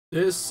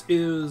This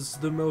is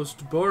the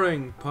most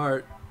boring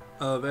part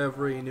of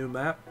every new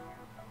map,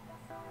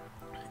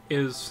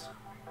 is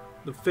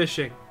the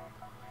fishing.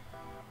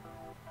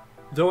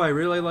 Though I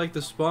really like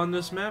to spawn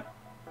this map,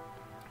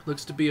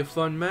 looks to be a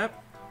fun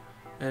map,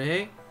 and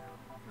hey,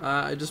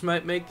 I just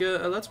might make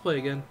a let's play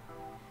again.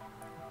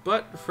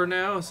 But for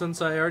now,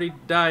 since I already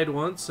died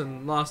once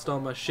and lost all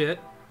my shit,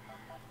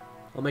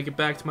 I'll make it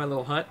back to my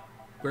little hut,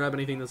 grab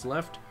anything that's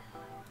left,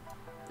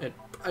 and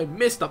I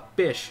missed a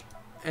fish.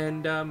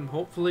 And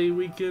hopefully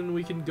we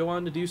can go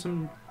on to do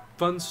some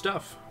fun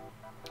stuff.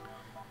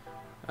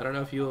 I don't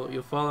know if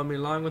you'll follow me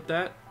along with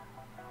that,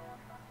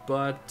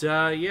 but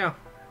yeah,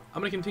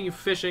 I'm gonna continue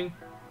fishing,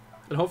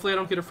 and hopefully I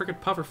don't get a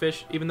freaking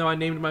pufferfish. Even though I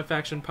named my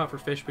faction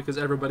pufferfish because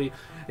everybody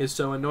is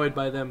so annoyed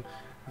by them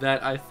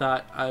that I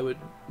thought I would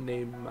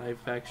name my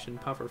faction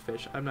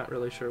pufferfish. I'm not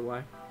really sure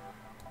why.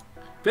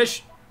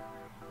 Fish.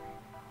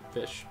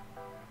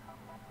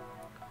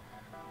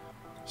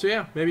 So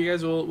yeah, maybe you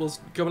guys will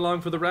come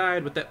along for the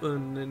ride with that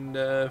one,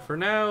 and for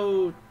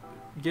now,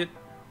 get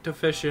to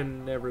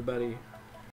fishing, everybody.